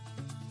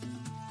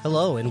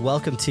Hello, and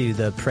welcome to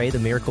the Pray the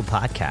Miracle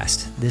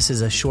podcast. This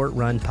is a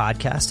short-run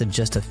podcast of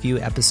just a few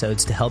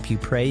episodes to help you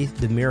pray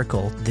the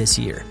miracle this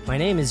year. My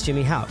name is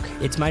Jimmy Hauk.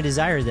 It's my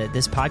desire that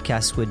this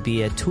podcast would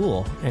be a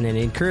tool and an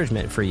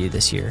encouragement for you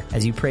this year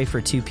as you pray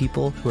for two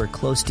people who are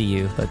close to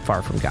you but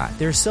far from God.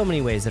 There are so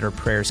many ways that our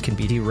prayers can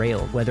be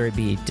derailed, whether it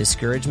be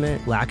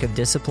discouragement, lack of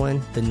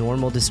discipline, the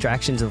normal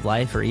distractions of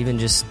life, or even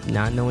just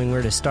not knowing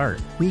where to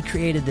start. We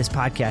created this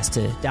podcast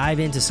to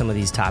dive into some of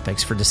these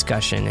topics for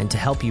discussion and to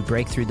help you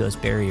break through those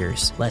barriers.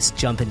 Let's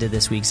jump into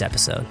this week's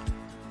episode.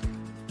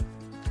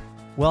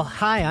 Well,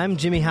 hi, I'm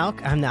Jimmy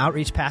Hauk. I'm the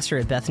outreach pastor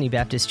at Bethany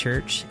Baptist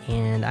Church,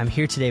 and I'm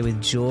here today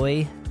with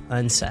Joy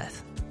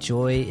Unseth.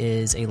 Joy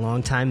is a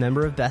longtime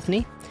member of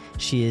Bethany.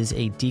 She is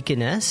a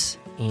deaconess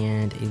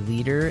and a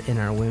leader in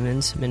our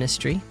women's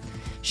ministry.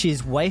 She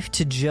is wife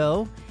to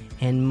Joe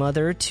and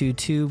mother to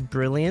two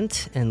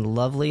brilliant and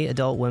lovely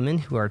adult women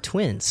who are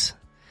twins.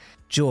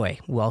 Joy,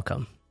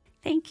 welcome.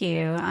 Thank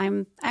you.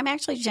 I'm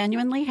actually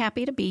genuinely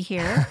happy to be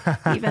here,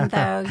 even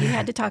though you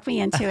had to talk me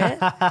into it,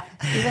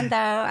 even though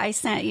I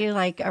sent you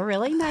like a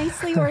really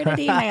nicely worded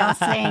email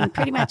saying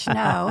pretty much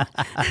no.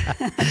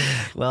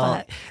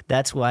 Well,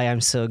 that's why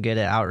I'm so good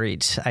at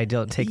outreach. I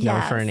don't take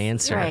no for an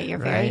answer. Right. You're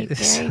very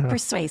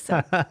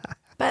persuasive.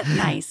 But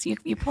nice.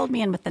 You pulled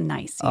me in with the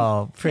nice.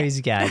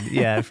 Praise God.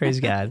 Yeah, praise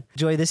God.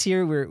 Joy, this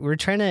year we're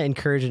trying to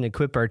encourage and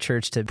equip our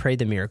church to pray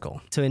the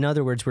miracle. So in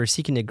other words, we're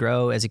seeking to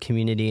grow as a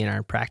community in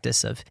our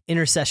practice of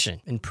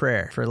intercession and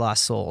prayer for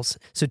lost souls.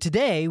 So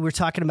today we're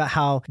talking about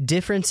how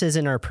differences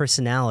in our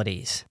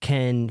personalities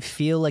can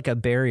feel like a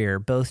barrier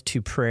both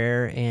to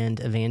prayer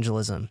and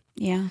evangelism.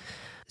 Yeah.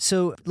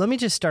 So let me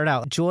just start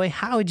out. Joy,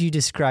 how would you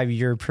describe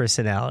your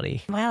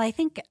personality? Well, I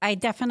think I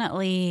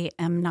definitely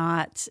am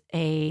not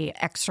a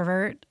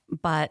extrovert,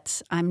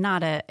 but I'm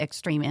not an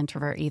extreme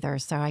introvert either.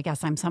 So I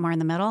guess I'm somewhere in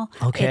the middle.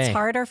 Okay. It's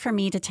harder for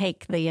me to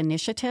take the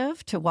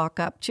initiative to walk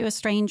up to a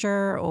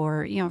stranger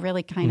or,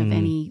 really kind of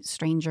any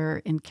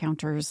stranger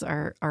encounters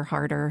are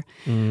harder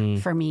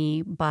for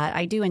me. But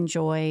I do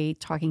enjoy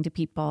talking to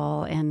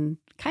people and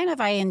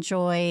I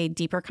enjoy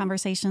deeper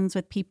conversations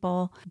with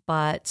people,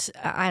 but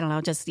I don't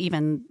know, just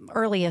even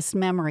earliest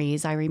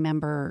memories. I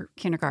remember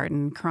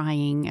kindergarten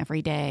crying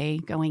every day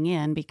going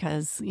in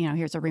because,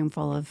 here's a room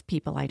full of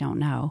people I don't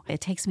know.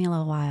 It takes me a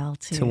little while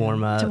to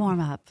warm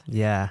up.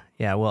 Yeah.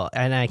 Well,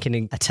 and I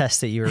can attest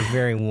that you were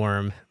very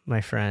warm,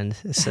 my friend.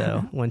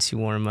 So once you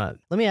warm up,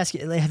 let me ask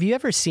you, have you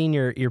ever seen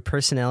your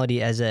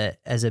personality as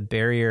a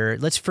barrier?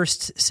 Let's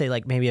first say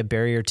maybe a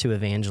barrier to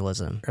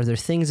evangelism. Are there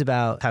things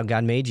about how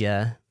God made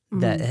you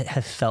that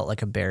have felt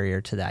like a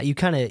barrier to that? You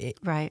kind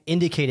of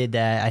indicated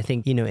that, I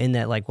think, in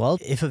that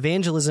if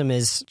evangelism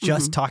is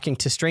just talking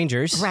to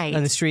strangers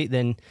on the street,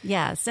 then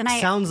yes, and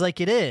sounds like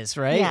it is,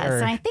 right? Yes,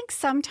 and I think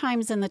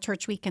sometimes in the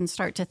church we can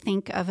start to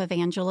think of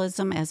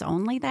evangelism as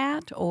only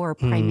that or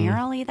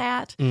primarily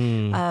that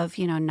of,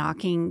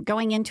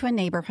 going into a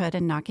neighborhood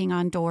and knocking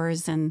on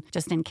doors and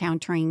just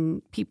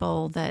encountering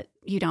people that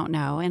you don't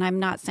know. And I'm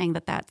not saying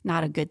that that's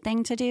not a good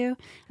thing to do.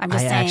 I'm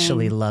just saying. I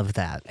actually love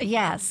that.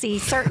 Yeah. See,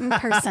 certain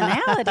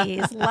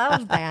personalities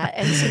love that.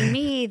 And to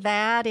me,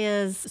 that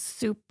is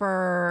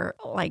super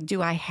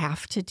do I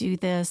have to do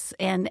this?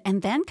 And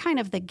then kind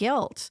of the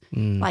guilt.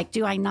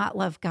 Do I not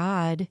love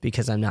God?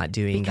 Because I'm not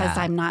doing that. Because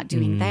I'm not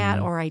doing that,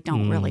 or I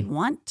don't really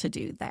want to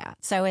do that.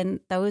 So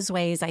in those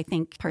ways, I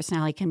think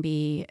personality can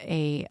be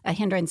a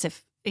hindrance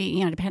if,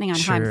 depending on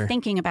how I'm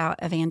thinking about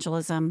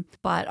evangelism,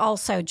 but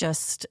also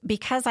just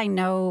because I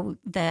know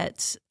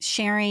that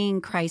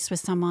sharing Christ with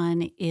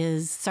someone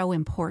is so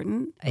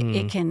important,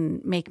 it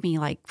can make me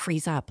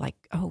freeze up,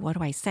 oh, what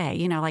do I say?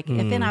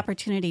 If an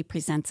opportunity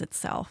presents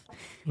itself,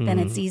 then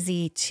it's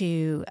easy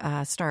to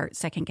start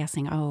second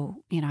guessing, I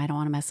don't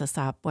want to mess this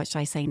up. What should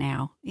I say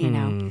now?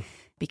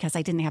 Because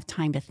I didn't have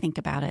time to think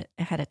about it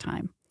ahead of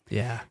time.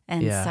 Yeah.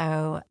 And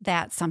so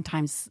that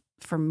sometimes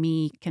for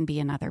me can be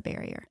another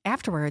barrier.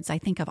 Afterwards, I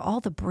think of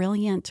all the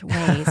brilliant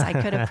ways I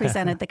could have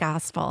presented the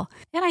gospel.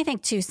 And I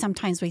think too,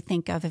 sometimes we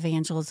think of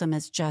evangelism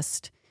as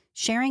just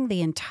sharing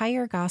the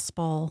entire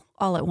gospel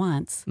all at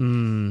once.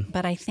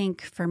 But I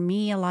think for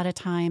me, a lot of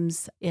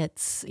times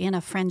it's in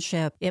a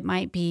friendship, it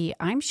might be,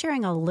 I'm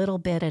sharing a little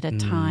bit at a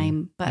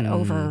time, but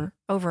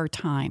over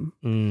time.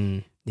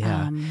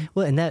 Yeah.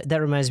 Well, and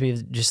that reminds me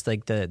of just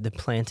the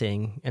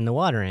planting and the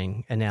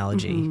watering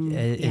analogy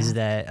is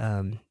that,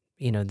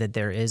 that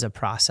there is a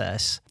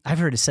process. I've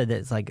heard it said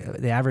that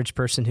the average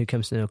person who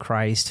comes to know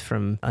Christ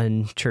from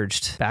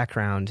unchurched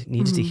background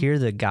needs to hear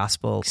the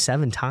gospel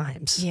 7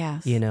 times.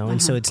 Yes.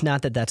 And so it's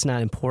not that that's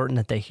not important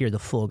that they hear the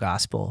full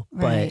gospel,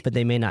 but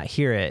they may not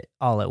hear it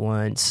all at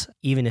once.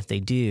 Even if they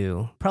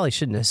do, probably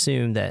shouldn't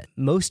assume that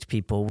most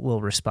people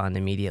will respond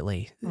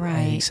immediately. Right.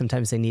 I think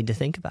sometimes they need to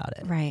think about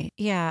it. Right.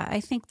 Yeah.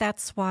 I think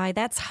that's why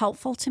that's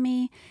helpful to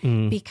me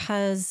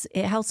because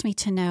it helps me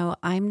to know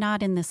I'm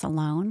not in this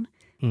alone.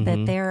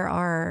 that there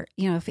are,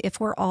 if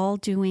we're all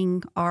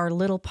doing our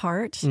little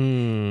part,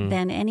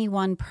 then any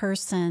one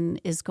person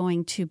is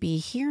going to be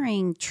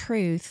hearing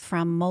truth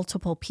from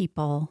multiple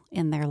people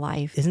in their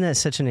life. Isn't that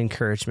such an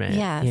encouragement?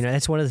 Yes.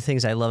 That's one of the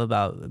things I love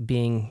about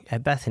being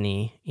at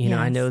Bethany.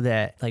 I know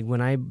that like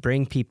when I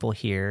bring people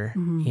here,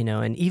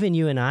 and even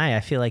you and I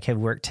feel like have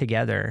worked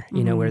together,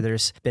 where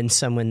there's been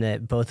someone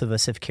that both of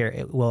us have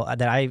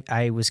that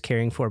I was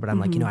caring for, but I'm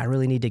like, I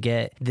really need to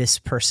get this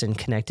person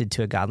connected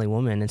to a godly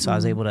woman. And so I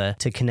was able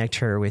to connect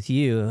her with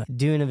you.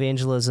 Doing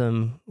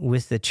evangelism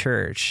with the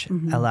church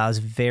allows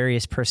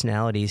various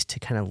personalities to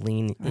kind of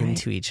lean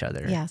into each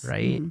other. Yes.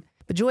 Right.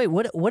 But Joy,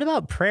 what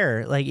about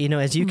prayer? Like,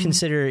 as you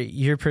consider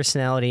your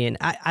personality, and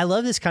I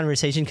love this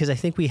conversation because I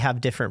think we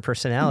have different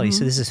personalities.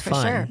 So this is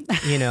fun,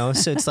 sure.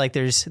 So it's like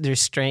there's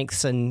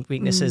strengths and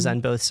weaknesses on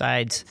both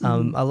sides.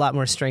 A lot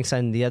more strengths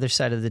on the other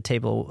side of the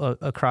table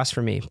across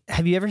from me.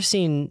 Have you ever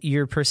seen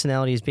your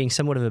personality as being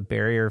somewhat of a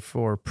barrier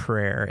for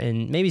prayer,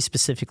 and maybe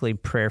specifically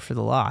prayer for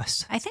the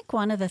lost? I think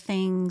one of the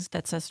things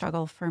that's a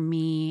struggle for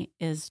me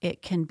is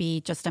it can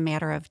be just a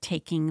matter of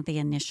taking the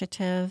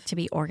initiative to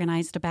be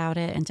organized about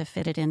it and to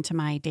fit it into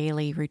my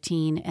daily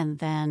routine and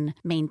then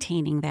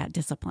maintaining that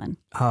discipline.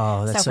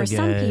 Oh, that's so for good.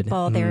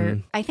 Some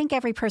people, I think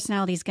every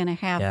personality is going to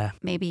have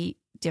maybe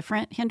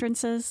different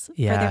hindrances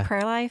for their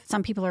prayer life.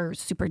 Some people are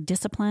super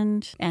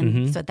disciplined,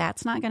 and so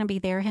that's not going to be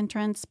their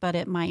hindrance, but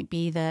it might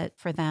be that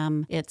for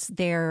them, it's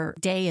their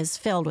day is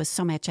filled with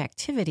so much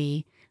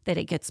activity that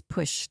it gets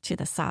pushed to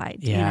the side.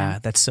 Yeah,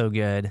 that's so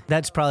good.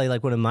 That's probably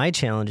like one of my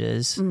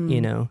challenges,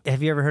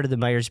 Have you ever heard of the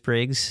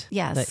Myers-Briggs?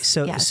 Yes.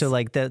 So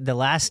like the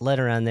last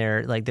letter on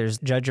there, like there's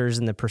judgers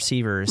and the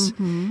perceivers,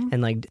 and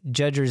like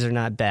judgers are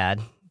not bad.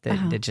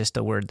 That's just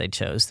a word they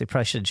chose. They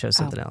probably should have chose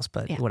something else,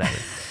 but whatever.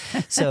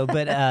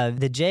 But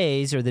the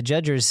J's or the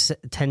judgers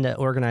tend to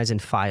organize in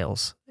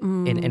files.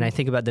 And I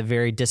think about the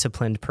very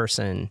disciplined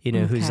person,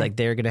 who's like,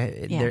 they're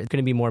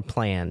gonna be more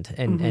planned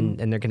and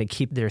they're gonna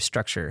keep their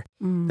structure.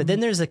 But then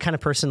there's the kind of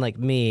person like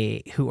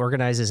me who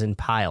organizes in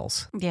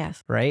piles.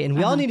 Yes. Right. And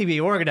we all need to be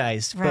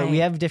organized, but we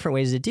have different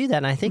ways to do that.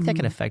 And I think that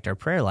can affect our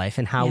prayer life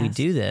and how we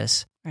do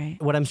this. Right.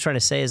 What I'm trying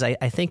to say is I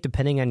think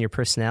depending on your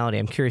personality,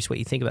 I'm curious what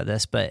you think about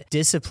this, but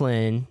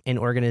discipline and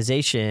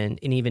organization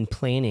and even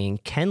planning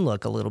can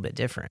look a little bit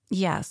different.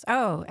 Yes.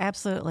 Oh,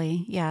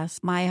 absolutely. Yes.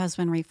 My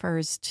husband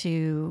refers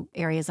to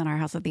areas in our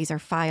house that these are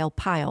file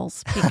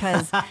piles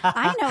because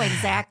I know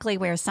exactly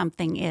where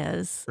something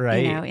is,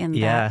 right? In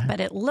that, but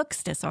it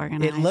looks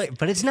disorganized.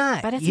 But it's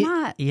not. But it's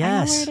not.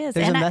 Yes. I know where it is.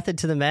 There's a method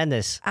to the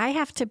madness. I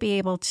have to be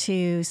able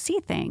to see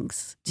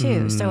things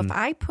too. So if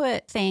I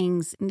put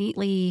things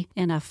neatly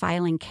in a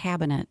filing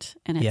cabinet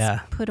and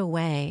it's put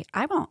away,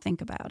 I won't think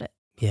about it.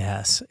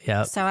 Yes.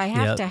 Yep. So I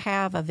have to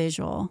have a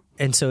visual.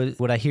 And so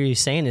what I hear you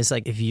saying is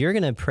like, if you're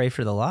going to pray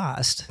for the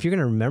lost, if you're going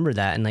to remember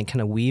that and like kind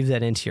of weave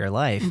that into your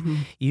life,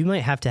 you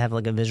might have to have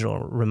like a visual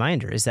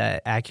reminder. Is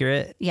that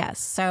accurate? Yes.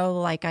 So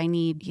like I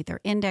need either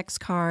index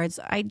cards.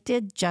 I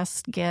did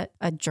just get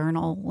a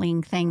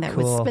journaling thing that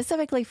was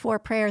specifically for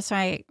prayer. So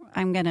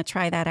I'm going to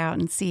try that out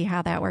and see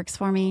how that works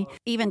for me.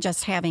 Even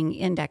just having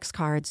index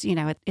cards,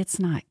 it's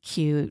not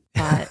cute,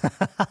 but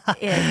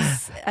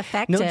it's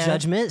effective. No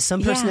judgment.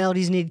 Some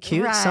personalities need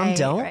cute. Right, some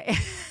don't. Right.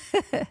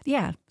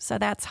 Yeah. So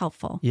that's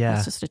helpful. Yeah.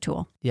 It's just a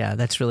tool. Yeah,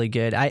 that's really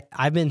good.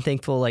 I've been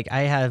thankful. Like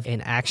I have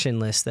an action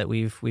list that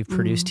we've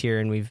produced here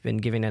and we've been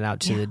giving it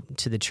out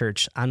to the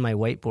church on my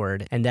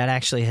whiteboard. And that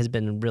actually has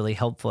been really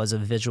helpful as a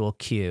visual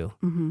cue.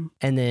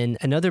 And then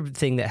another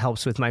thing that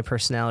helps with my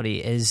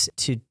personality is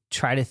to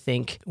try to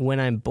think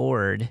when I'm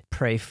bored,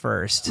 pray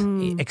first,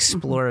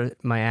 explore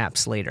my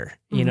apps later.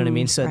 You know what I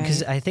mean? So,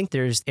 because I think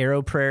there's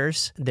arrow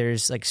prayers,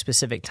 there's like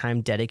specific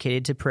time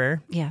dedicated to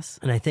prayer. Yes.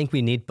 And I think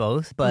we need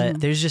both, but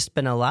there's just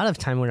been a lot of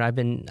time where I've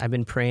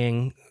been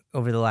praying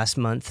over the last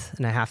month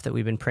and a half that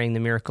we've been praying the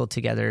miracle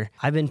together.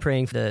 I've been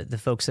praying for the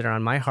folks that are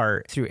on my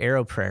heart through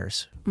arrow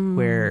prayers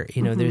where,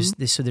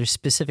 there's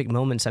specific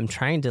moments I'm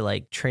trying to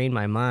like train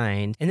my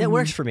mind, and that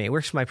works for me. It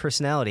works for my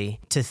personality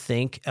to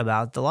think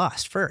about the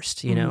lost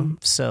first,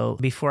 So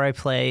before I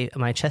play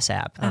my chess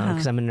app,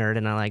 because I'm a nerd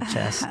and I like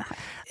chess,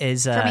 for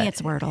me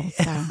it's Wordle.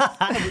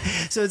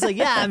 So, so it's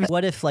like,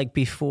 what if like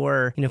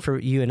before, for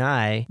you and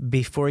I,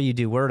 before you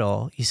do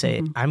Wordle, you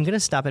say, I'm going to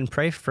stop and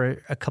pray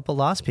for a couple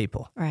lost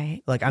people.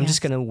 Right. Like I'm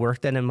just going to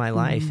work that in my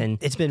life. And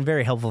it's been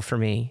very helpful for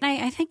me.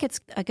 I think it's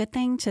a good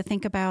thing to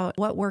think about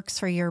what works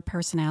for your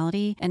personality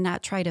and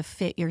not try to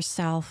fit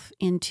yourself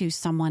into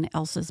someone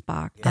else's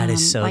box. That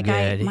is so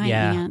good. My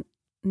aunt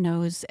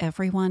knows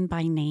everyone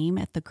by name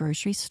at the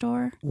grocery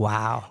store.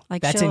 Wow.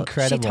 Like that's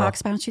incredible. She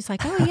talks about, she's like,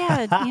 oh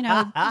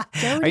yeah,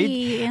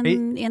 Jody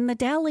in the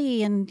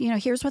deli, and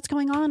here's what's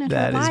going on in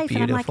her life.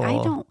 And I'm like,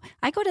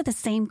 I go to the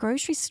same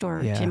grocery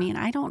store, Jimmy, and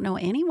I don't know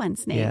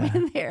anyone's name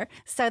in there.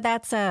 So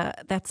that's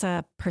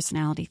a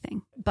personality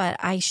thing. But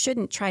I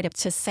shouldn't try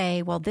to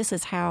say, well, this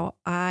is how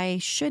I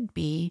should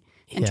be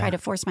and try to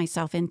force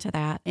myself into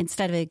that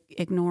instead of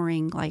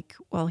ignoring like,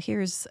 well,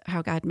 here's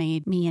how God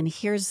made me and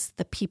here's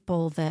the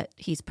people that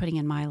he's putting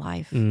in my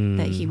life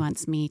that he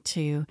wants me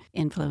to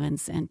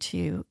influence and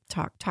to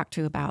talk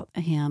to about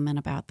him and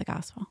about the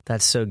gospel.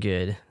 That's so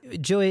good.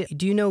 Joy,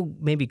 do you know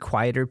maybe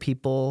quieter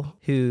people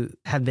who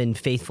have been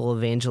faithful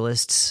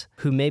evangelists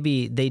who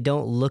maybe they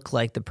don't look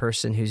like the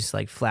person who's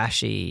like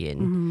flashy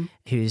and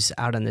who's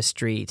out on the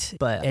street,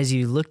 but as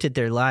you looked at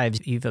their lives,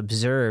 you've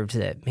observed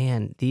that,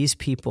 man, these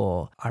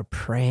people are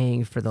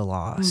praying for the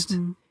lost.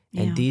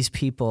 And these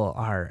people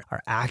are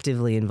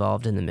actively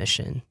involved in the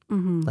mission.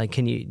 Like,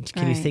 can you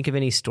think of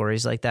any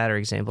stories like that or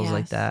examples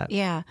like that?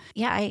 Yeah.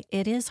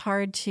 It is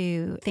hard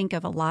to think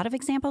of a lot of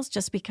examples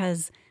just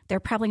because they're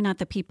probably not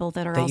the people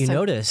that are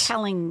also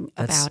telling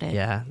about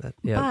it.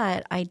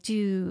 But I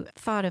do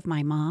thought of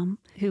my mom,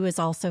 who is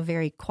also a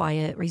very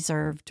quiet,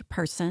 reserved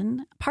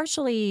person.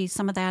 Partially,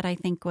 some of that I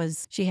think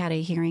was she had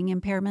a hearing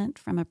impairment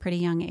from a pretty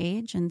young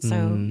age. And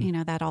so,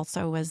 that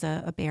also was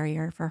a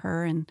barrier for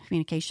her in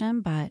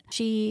communication. But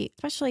she,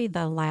 especially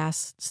the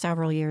last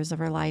several years of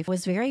her life,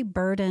 was very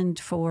burdened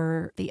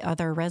for the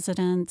other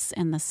residents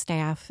and the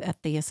staff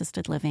at the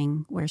assisted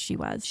living where she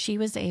was. She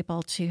was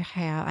able to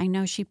have, I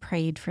know she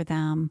prayed for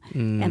them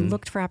and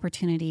looked for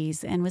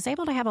opportunities and was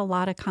able to have a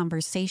lot of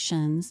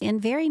conversations in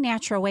very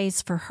natural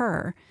ways for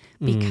her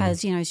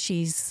because,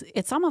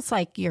 it's almost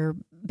like you're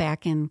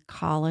back in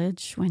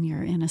college when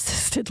you're in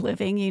assisted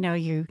living,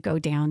 you go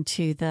down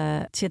to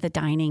the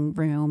dining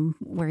room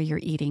where you're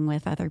eating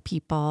with other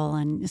people.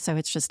 And so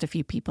it's just a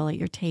few people at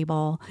your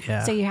table.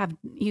 Yeah. So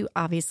you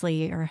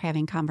obviously are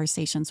having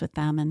conversations with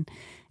them and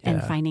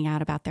finding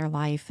out about their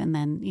life. And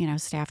then,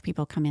 staff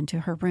people come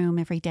into her room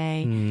every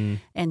day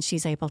and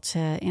she's able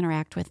to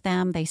interact with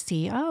them. They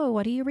see, oh,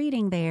 what are you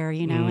reading there?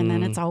 And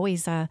then it's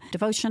always a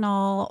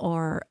devotional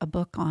or a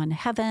book on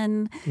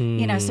heaven,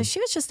 so she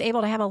was just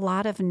able to have a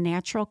lot of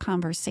natural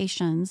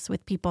conversations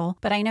with people.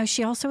 But I know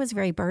she also was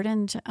very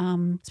burdened,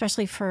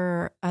 especially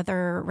for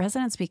other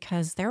residents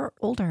because they're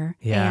older.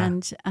 Yeah.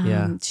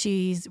 And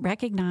she's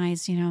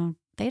recognized,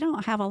 they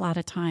don't have a lot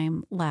of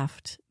time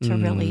left to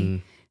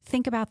really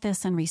think about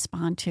this and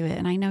respond to it.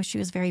 And I know she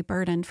was very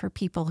burdened for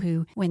people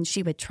who, when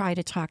she would try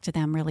to talk to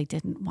them, really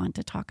didn't want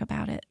to talk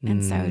about it.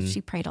 And so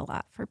she prayed a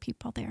lot for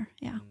people there.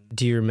 Yeah.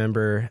 Do you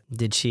remember,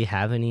 did she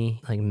have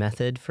any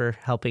method for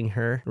helping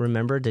her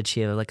remember? Did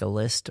she have a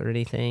list or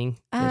anything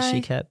that she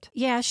kept?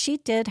 Yeah, she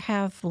did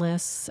have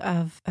lists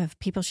of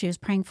people she was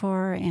praying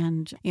for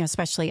and,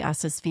 especially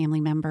us as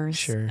family members.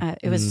 Sure.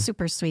 It was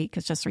super sweet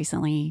because just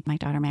recently my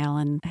daughter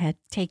Madeline had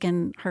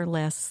taken her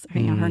list, her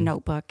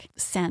notebook,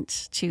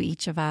 sent to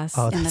each of us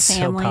in the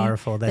family. So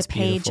powerful. That's the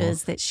pages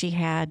beautiful. That she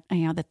had,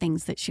 the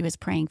things that she was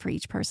praying for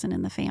each person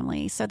in the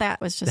family. So that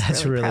was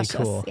just really precious.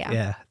 Cool.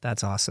 Yeah,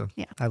 that's awesome.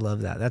 Yeah. I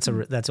love that.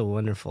 That's a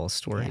wonderful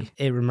story.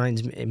 Yeah. It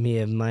reminds me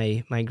of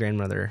my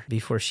grandmother.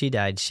 Before she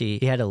died, she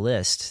had a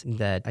list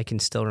that I can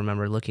still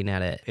remember looking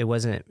at it. It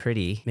wasn't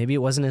pretty. Maybe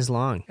it wasn't as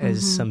long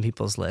as some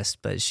people's list,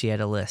 but she had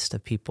a list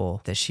of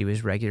people that she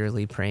was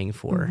regularly praying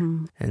for.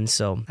 And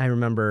so I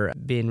remember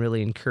being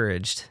really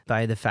encouraged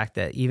by the fact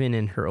that even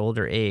in her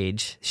older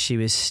age, she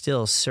was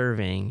still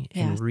serving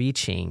and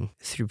reaching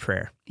through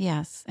prayer.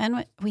 Yes.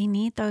 And we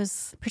need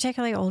those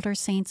particularly older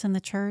saints in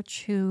the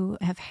church who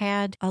have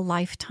had a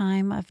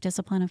lifetime of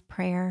discipline of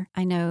prayer.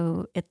 I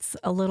know it's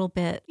a little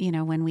bit,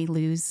 when we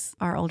lose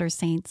our older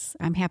saints,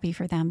 I'm happy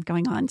for them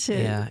going on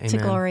to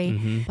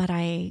glory. But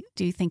I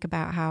do think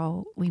about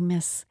how we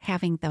miss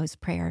having those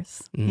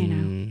prayers,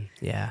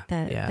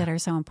 that are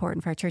so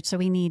important for our church. So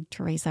we need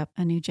to raise up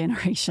a new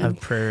generation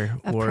of prayer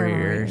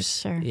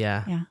warriors. Sure.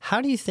 Yeah.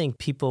 How do you think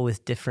people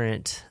with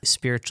different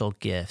spiritual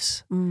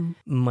gifts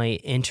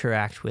might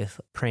interact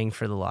with praying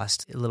for the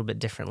lost a little bit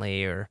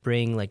differently, or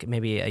bring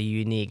maybe a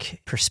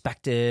unique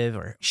perspective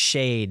or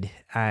shade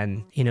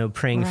on,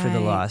 praying for the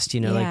lost,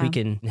 we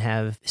can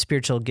have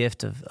spiritual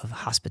gift of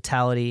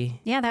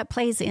hospitality. Yeah, that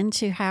plays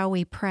into how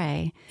we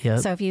pray. Yep.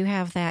 So if you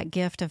have that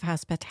gift of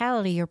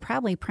hospitality, you're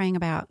probably praying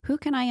about who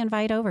can I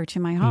invite over to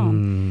my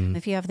home?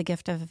 If you have the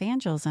gift of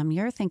evangelism,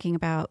 you're thinking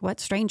about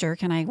what stranger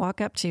can I walk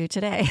up to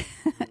today?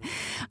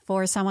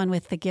 For someone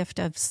with the gift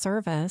of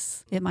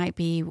service, it might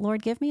be,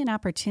 Lord, give me an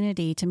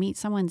opportunity to meet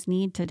someone's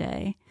need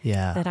today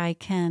that I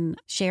can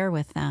share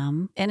with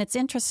them. And it's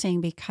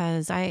interesting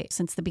because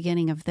since the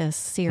beginning of this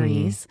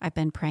series, I've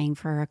been praying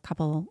for a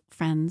couple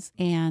friends,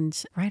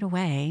 and right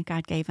away,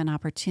 God gave an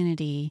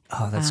opportunity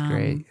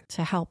great.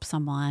 To help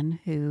someone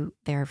who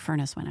their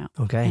furnace went out.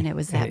 Okay. And it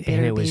was that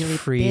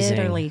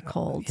bitterly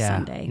cold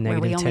Sunday where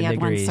we only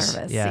had one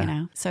service,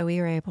 So we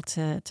were able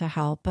to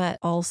help. But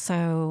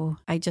also,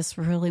 I just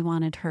really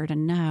wanted her to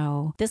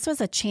know this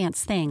was a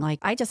chance thing.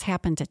 I just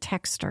happened to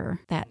text her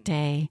that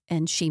day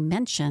and she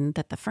mentioned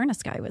that the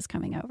furnace guy was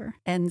coming over.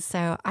 And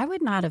so I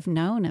would not have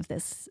known of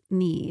this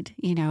need,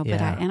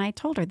 but I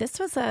told her this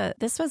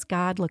was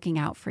God looking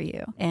out for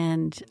you.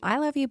 And I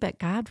love you, but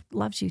God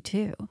loves you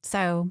too.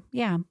 So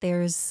yeah,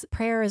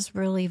 prayer is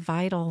really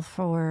vital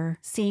for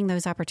seeing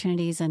those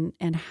opportunities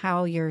and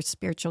how your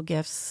spiritual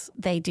gifts,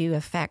 they do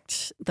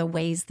affect the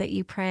ways that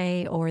you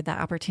pray or the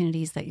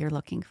opportunities that you're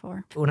looking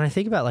for. When I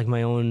think about like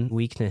my own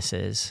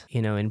weaknesses,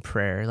 in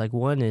prayer, like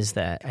one is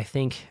that I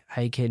think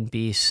I can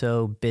be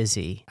so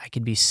busy. I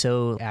could be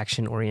so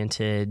action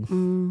oriented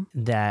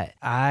that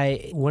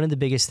one of the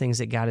biggest things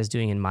that God is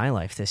doing in my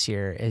life this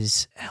year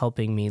is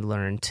helping me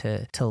learn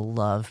to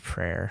love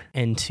prayer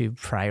and to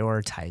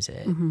prioritize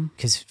it.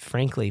 Because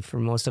frankly, for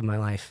most of my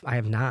life, I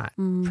have not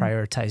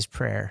prioritized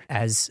prayer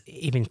as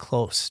even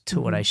close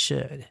to what I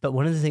should. But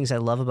one of the things I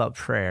love about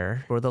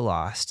prayer for the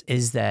lost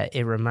is that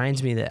it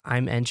reminds me that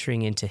I'm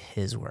entering into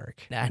His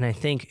work. And I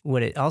think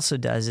what it also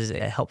does is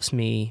it helps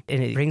me,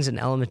 and it brings an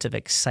element of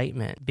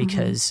excitement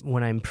because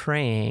when I'm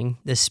praying,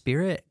 the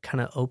Spirit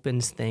kind of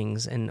opens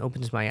things and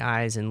opens my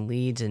eyes and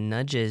leads and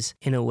nudges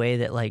in a way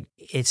that like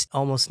it's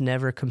almost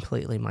never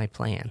completely my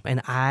plan.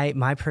 And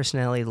my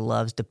personality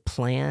loves to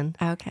plan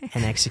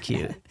and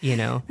execute,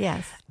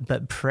 Yes.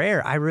 But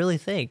prayer, I really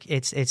think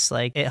it's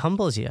like it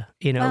humbles you,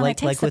 it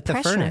takes like with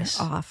the furnace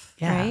off,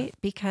 right?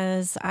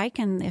 Because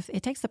if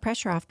it takes the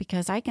pressure off,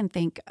 because I can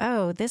think,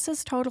 oh, this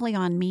is totally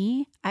on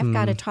me. I've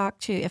got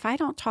to if I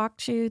don't talk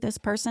to this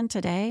person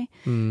today,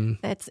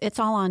 it's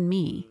all on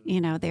me,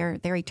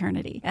 their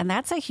eternity. And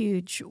that's a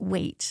huge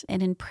weight.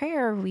 And in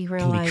prayer, we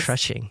realize... It can be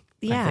crushing.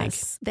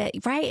 Yes,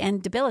 right,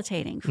 and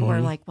debilitating for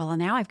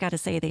now I've got to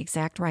say the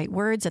exact right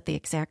words at the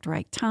exact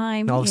right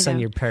time. And all of a sudden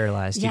you're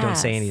paralyzed. Yes, you don't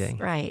say anything.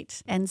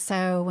 Right. And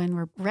so when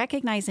we're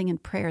recognizing in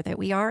prayer that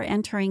we are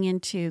entering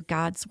into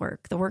God's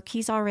work, the work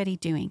He's already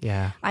doing,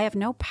 I have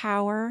no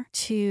power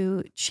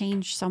to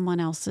change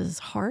someone else's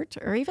heart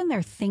or even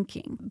their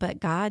thinking, but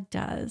God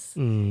does.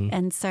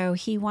 And so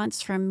He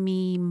wants from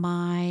me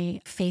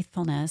my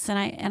faithfulness. And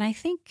I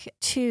think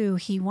too,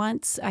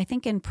 I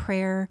think in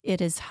prayer it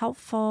is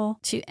helpful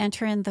to enter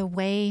in the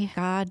way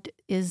God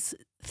is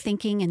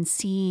thinking and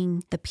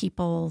seeing the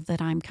people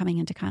that I'm coming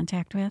into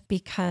contact with,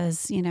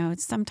 because,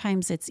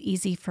 sometimes it's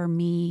easy for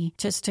me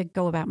just to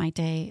go about my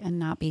day and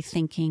not be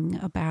thinking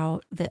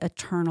about the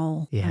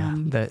eternal.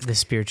 The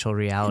spiritual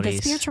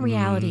realities. The spiritual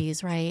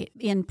realities, right?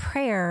 In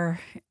prayer,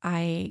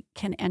 I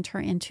can enter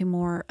into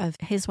more of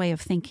His way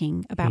of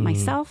thinking about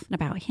myself and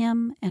about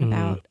Him and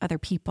about other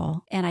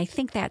people. And I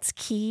think that's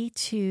key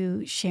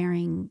to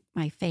sharing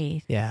my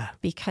faith. Yeah.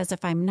 Because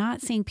if I'm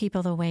not seeing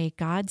people the way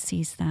God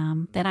sees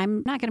them, then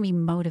I'm not going to be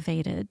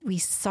motivated. We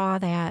saw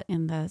that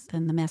in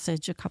the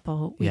message a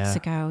couple weeks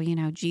ago.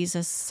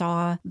 Jesus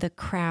saw the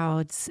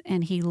crowds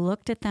and He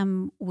looked at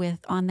them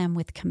on them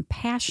with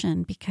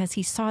compassion because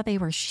He saw they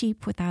were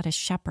sheep without a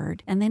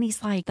shepherd. And then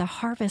He's like, the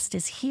harvest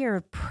is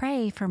here.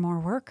 Pray for more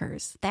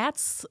workers.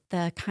 That's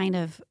the kind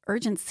of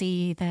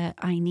urgency that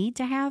I need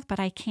to have,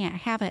 but I can't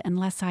have it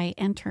unless I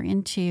enter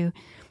into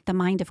the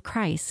mind of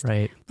Christ.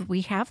 Right.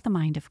 We have the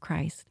mind of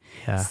Christ.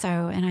 Yeah. So,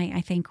 and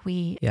I think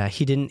we... Yeah,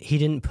 he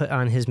didn't put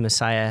on His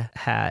Messiah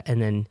hat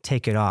and then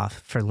take it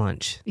off for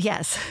lunch.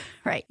 Yes,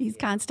 right. He's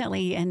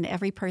constantly, and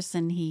every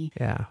person He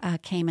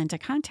came into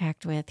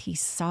contact with, He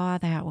saw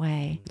that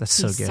way. That's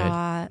so good. He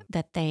saw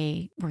that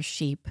they were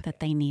sheep,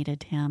 that they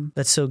needed Him.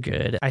 That's so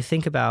good. I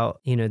think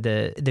about,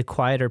 the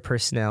quieter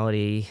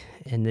personality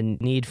and the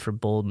need for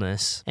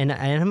boldness. And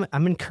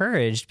I'm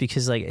encouraged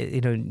because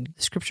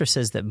Scripture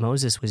says that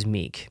Moses was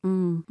meek.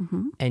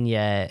 And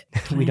yet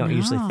we don't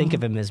usually think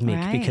of him as meek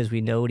because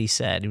we know what he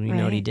said and we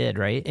know what he did,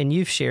 right? And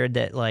you've shared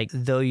that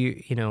though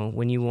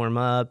when you warm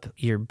up,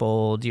 you're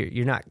bold,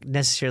 you're not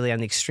necessarily on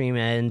the extreme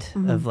end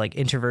of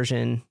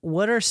introversion.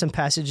 What are some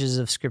passages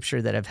of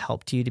Scripture that have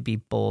helped you to be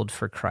bold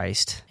for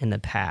Christ in the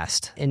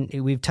past? And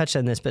we've touched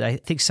on this, but I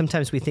think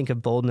sometimes we think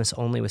of boldness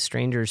only with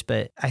strangers,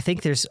 but I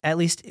think there's, at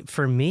least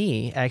for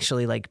me,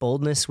 actually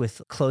boldness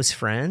with close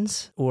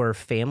friends or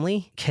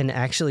family can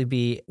actually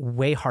be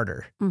way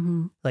harder.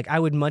 I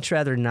would much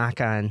rather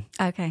knock on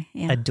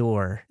a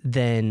door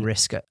than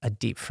risk a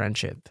deep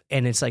friendship.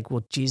 And it's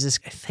Jesus,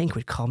 I think,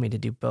 would call me to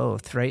do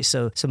both, right?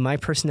 So my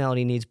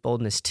personality needs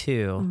boldness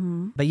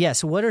too. But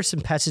so what are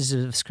some passages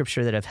of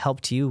Scripture that have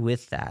helped you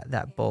with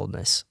that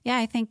boldness? Yeah,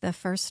 I think the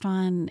first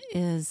one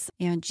is,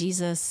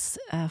 Jesus'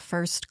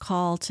 first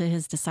call to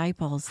His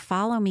disciples.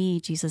 Follow me,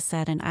 Jesus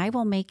said, and I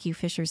will make you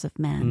fishers of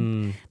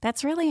men.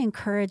 That's really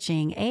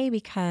encouraging,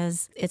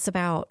 because it's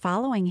about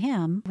following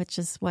Him, which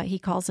is what He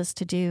calls us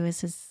to do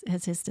as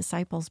His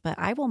disciples, but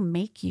I will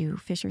make you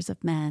fishers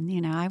of men.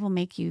 I will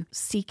make you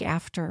seek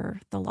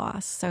after the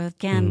lost. So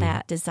again,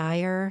 that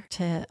desire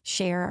to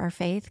share our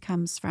faith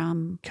comes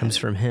from comes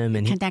from him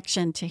and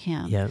connection to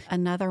him. Yep.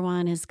 Another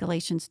one is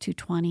Galatians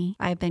 2:20.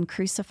 I have been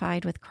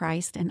crucified with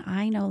Christ, and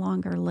I no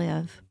longer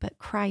live, but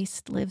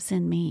Christ lives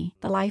in me.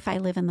 The life I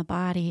live in the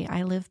body,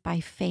 I live by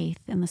faith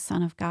in the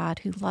Son of God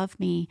who loved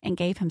me and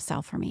gave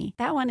himself for me.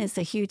 That one is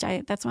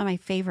that's one of my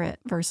favorite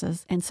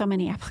verses and so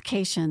many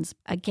applications.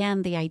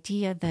 Again, the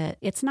idea that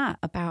it's not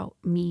about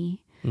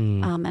me.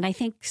 And I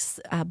think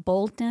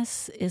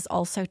boldness is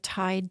also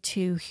tied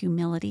to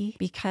humility,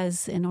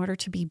 because in order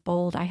to be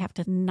bold, I have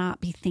to not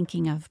be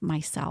thinking of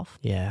myself.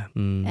 Yeah.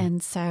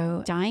 And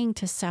so dying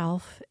to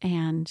self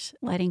and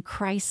letting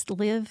Christ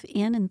live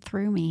in and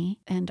through me,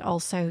 and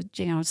also,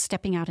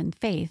 stepping out in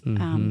faith.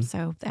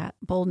 So that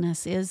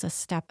boldness is a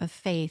step of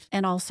faith,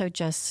 and also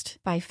just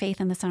by faith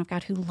in the Son of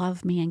God who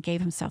loved me and gave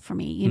himself for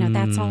me.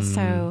 That's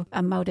also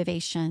a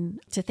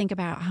motivation to think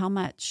about how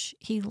much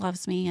he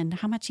loves me and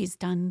how much he's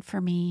done for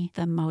me.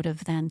 The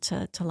motive then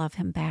to love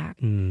him back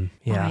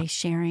by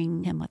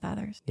sharing him with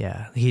others.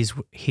 Yeah,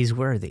 he's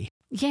worthy.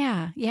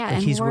 Yeah.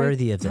 And he's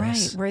worthy of this.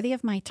 Right, worthy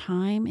of my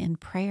time in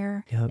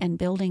prayer and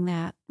building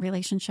that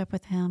relationship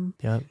with him.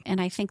 Yep. And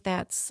I think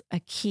that's a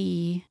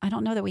key. I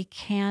don't know that we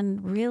can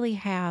really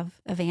have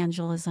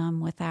evangelism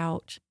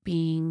without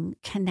being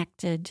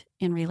connected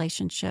in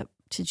relationship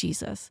to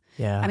Jesus.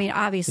 Yeah. I mean,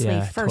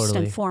 obviously, first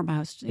totally. and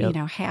foremost,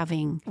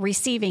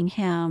 receiving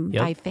him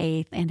by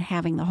faith and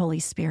having the Holy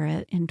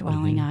Spirit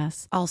indwelling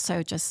us.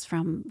 Also, just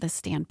from the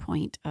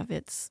standpoint of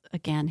it's,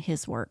 again,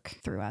 his work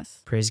through us.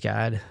 Praise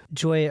God.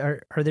 Joy,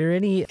 are there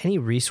any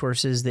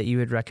resources that you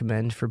would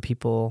recommend for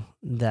people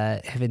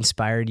that have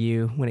inspired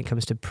you when it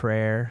comes to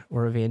prayer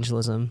or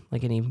evangelism?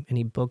 Like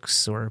any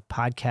books or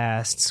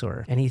podcasts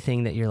or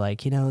anything that you're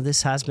like,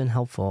 this has been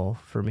helpful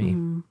for me?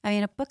 I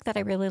mean, a book that I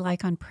really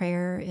like on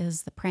prayer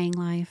is The Praying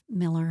Life,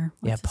 Miller.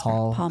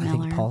 Paul Miller. I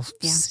think Paul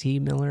C.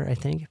 Miller,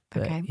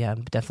 But okay. Yeah,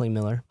 definitely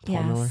Miller. Paul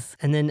Yes. Miller.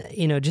 And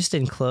then, just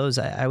in close,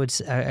 I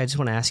just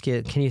want to ask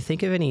you, can you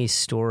think of any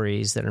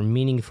stories that are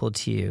meaningful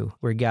to you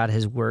where God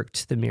has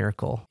worked the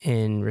miracle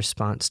in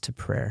response to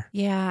prayer?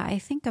 Yeah, I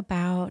think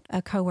about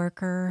a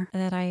coworker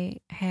that I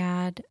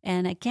had.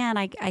 And again,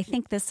 I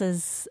think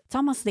it's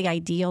almost the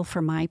ideal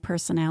for my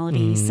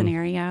personality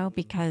scenario,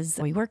 because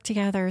we worked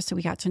together, so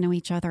we got to know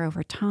each other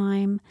over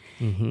time.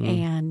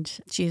 And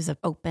she was an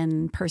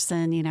open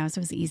person, so it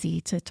was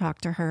easy to talk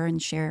to her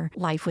and share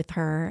life with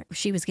her.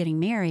 She was getting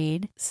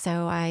married,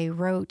 so I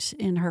wrote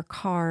in her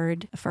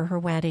card for her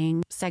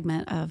wedding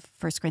segment of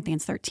 1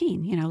 Corinthians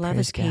 13, love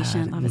Praise is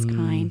patient, God. love is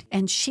kind.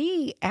 And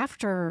she,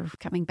 after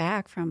coming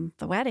back from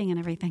the wedding and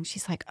everything,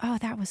 she's like, oh,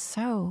 that was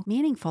so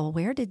meaningful.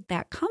 Where did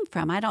that come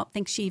from? I don't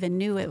think she even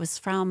knew it was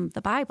from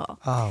the Bible.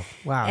 Oh,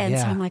 wow. And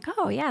yeah. so I'm like,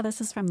 oh, yeah, this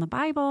is from the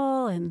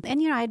Bible. And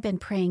I'd been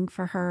praying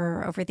for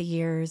her over the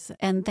years.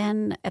 And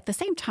then at the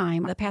same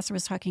time, the pastor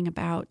was talking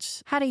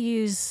about how to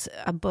use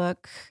a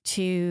book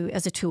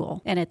as a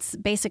tool. And it's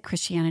Basic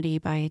Christianity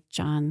by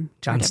John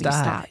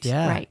Stott.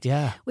 Yeah. Right.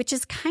 Yeah. Which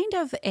is kind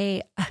of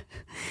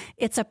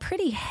it's a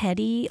pretty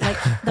heady, like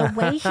the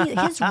way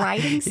his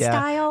writing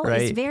style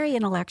is very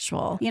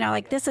intellectual.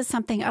 This is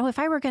something, if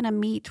I were going to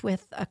meet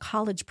with a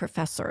college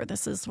professor,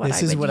 this is what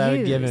I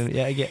would give him.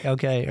 Yeah.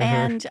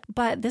 Okay.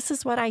 But this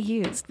is what I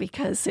used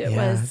because it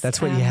was.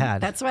 That's what you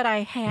had. That's what I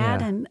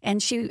had. Yeah. And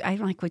I'm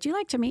like, would you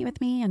like to meet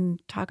with me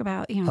and talk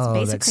about,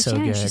 basic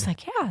Christianity? So she's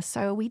like, yeah.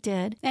 So we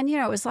did. And,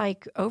 it was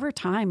like over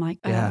time, like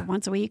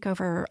once a week,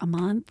 over a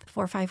month,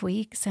 4 or 5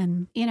 weeks.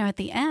 And, at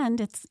the end,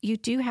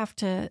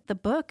 the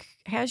book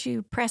has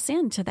you press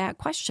into that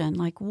question,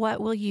 like,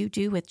 what will you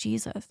do with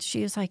Jesus?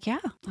 She was like,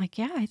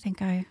 I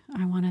think I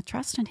want to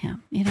trust in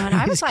him, and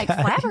I was like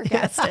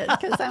flabbergasted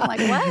because I'm like,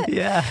 what?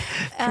 Yeah.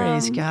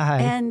 Praise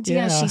God. And,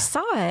 she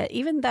saw it,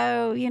 even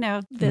though,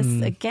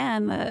 this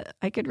again,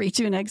 I could read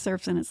you an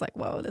excerpt and it's like,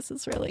 whoa, this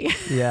is really,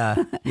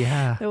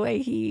 the way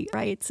he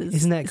writes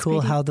Isn't that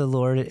cool how the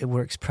Lord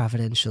works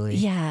providentially?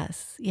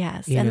 Yes.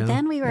 And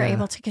then we were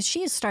able to, because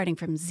she is starting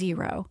from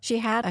zero. She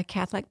had a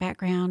Catholic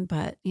background,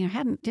 but,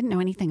 didn't know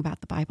anything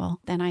about the Bible.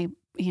 Then I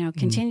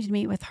continued to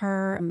meet with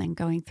her and then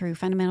going through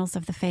fundamentals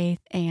of the faith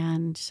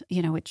and,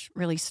 which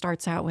really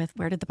starts out with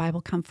where did the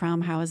Bible come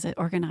from? How is it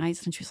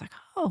organized? And she was like,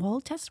 oh,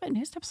 Old Testament,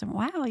 New Testament.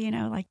 Wow.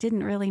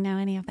 Didn't really know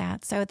any of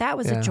that. So that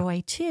was a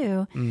joy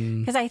too,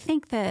 because I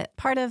think that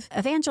part of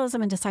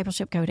evangelism and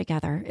discipleship go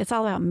together. It's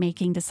all about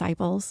making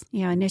disciples.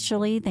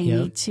 Initially they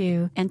need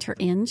to enter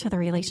into the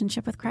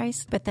relationship with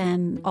Christ, but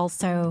then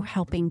also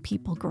helping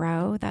people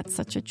grow. That's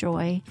such a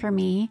joy for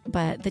me,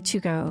 but the two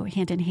go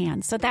hand in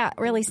hand. So that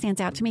really stands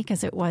out to me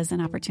because it was an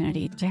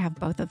opportunity to have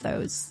both of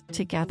those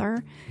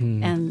together.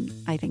 And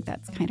I think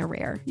that's kind of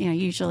rare.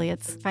 Usually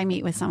if I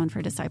meet with someone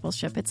for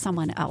discipleship, it's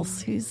someone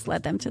else who's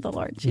led them to the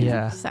Lord.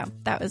 So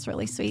that was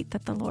really sweet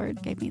that the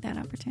Lord gave me that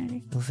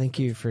opportunity. Well, thank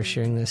you for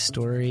sharing this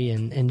story.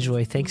 And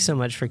Joy, thanks so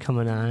much for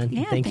coming on.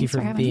 Yeah, thank you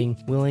for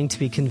being willing to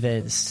be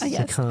convinced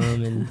to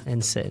come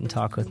and sit and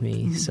talk with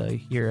me. So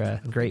you're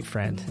a great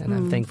friend, and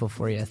I'm thankful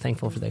for you.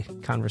 Thankful for the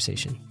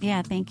conversation.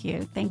 Yeah, thank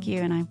you. Thank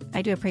you. And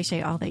I do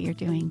appreciate all that you're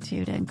doing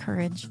too to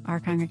encourage our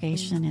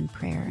congregation in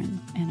prayer and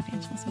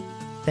evangelism.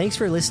 Thanks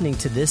for listening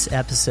to this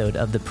episode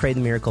of the Pray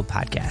the Miracle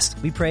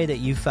podcast. We pray that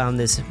you found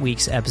this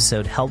week's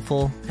episode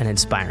helpful and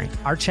inspiring.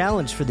 Our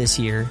challenge for this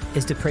year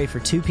is to pray for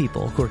 2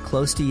 people who are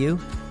close to you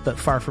but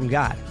far from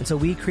God. And so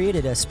we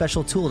created a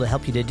special tool to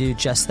help you to do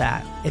just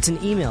that. It's an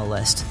email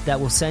list that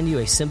will send you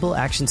a simple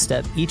action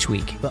step each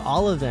week, but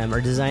all of them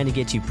are designed to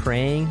get you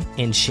praying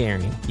and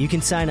sharing. You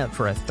can sign up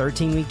for a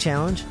 13-week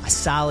challenge, a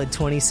solid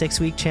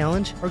 26-week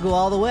challenge, or go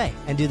all the way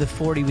and do the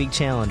 40-week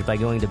challenge by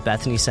going to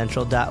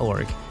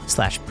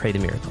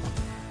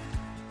bethanycentral.org/praythemiracle.